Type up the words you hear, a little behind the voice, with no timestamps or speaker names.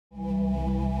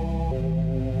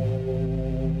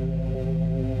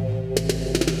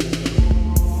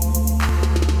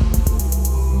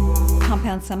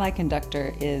compound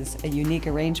semiconductor is a unique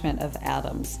arrangement of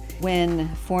atoms.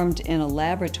 When formed in a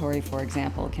laboratory, for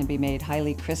example, it can be made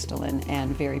highly crystalline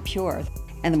and very pure.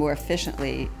 And the more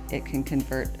efficiently it can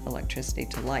convert electricity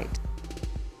to light.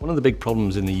 One of the big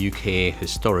problems in the UK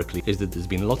historically is that there's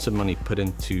been lots of money put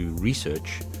into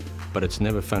research, but it's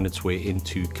never found its way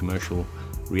into commercial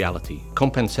reality.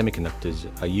 Compound semiconductors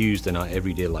are used in our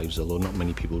everyday lives, although not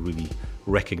many people really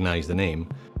recognize the name.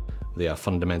 They are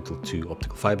fundamental to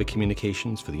optical fiber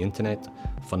communications for the internet,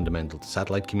 fundamental to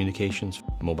satellite communications,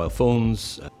 mobile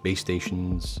phones, base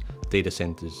stations, data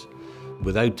centers.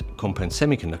 Without compound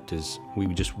semiconductors, we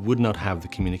just would not have the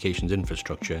communications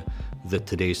infrastructure that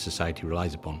today's society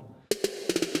relies upon.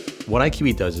 What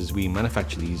IQE does is we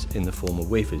manufacture these in the form of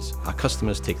wafers. Our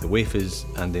customers take the wafers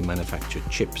and they manufacture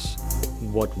chips.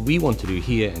 What we want to do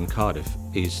here in Cardiff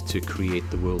is to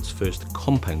create the world's first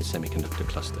compound semiconductor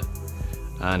cluster.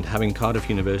 And having Cardiff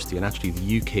University and actually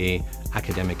the UK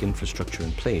academic infrastructure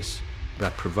in place,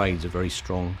 that provides a very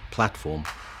strong platform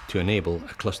to enable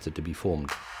a cluster to be formed.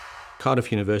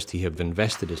 Cardiff University have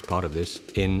invested as part of this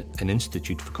in an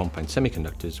Institute for Compound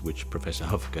Semiconductors, which Professor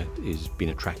Huffaker has been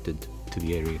attracted to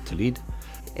the area to lead.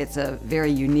 It's a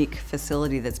very unique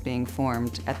facility that's being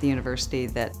formed at the university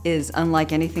that is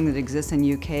unlike anything that exists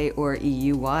in UK or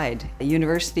EU-wide.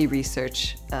 University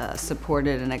research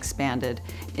supported and expanded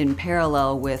in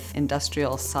parallel with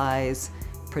industrial size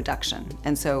production.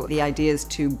 And so the idea is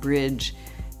to bridge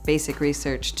basic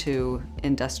research to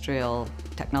industrial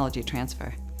technology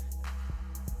transfer.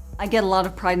 I get a lot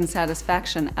of pride and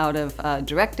satisfaction out of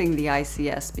directing the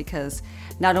ICS because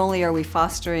not only are we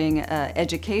fostering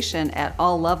education at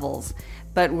all levels,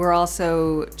 but we're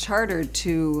also chartered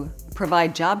to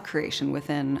provide job creation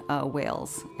within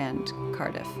Wales and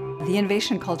Cardiff. The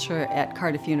innovation culture at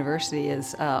Cardiff University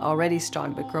is already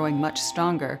strong, but growing much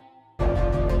stronger.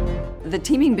 The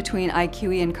teaming between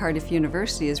IQE and Cardiff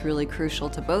University is really crucial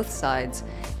to both sides.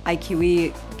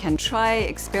 IQE can try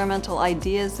experimental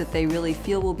ideas that they really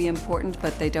feel will be important,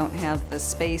 but they don't have the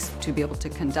space to be able to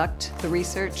conduct the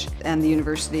research, and the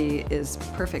university is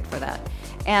perfect for that.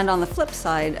 And on the flip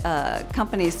side,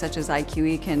 companies such as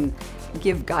IQE can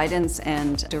give guidance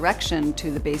and direction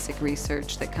to the basic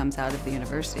research that comes out of the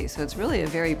university. So it's really a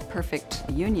very perfect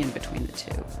union between the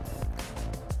two.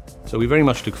 So we very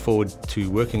much look forward to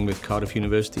working with Cardiff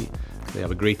University. They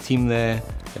have a great team there.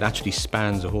 It actually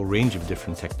spans a whole range of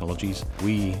different technologies.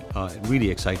 We are really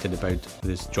excited about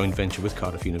this joint venture with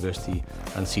Cardiff University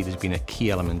and see it as being a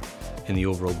key element in the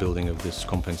overall building of this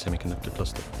compound semiconductor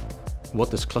cluster.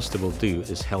 What this cluster will do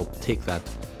is help take that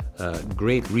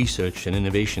great research and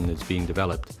innovation that's being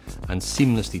developed and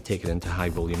seamlessly take it into high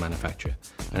volume manufacture.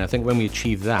 And I think when we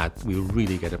achieve that, we'll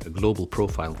really get a global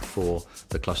profile for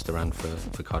the cluster and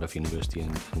for Cardiff University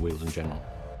and Wales in general.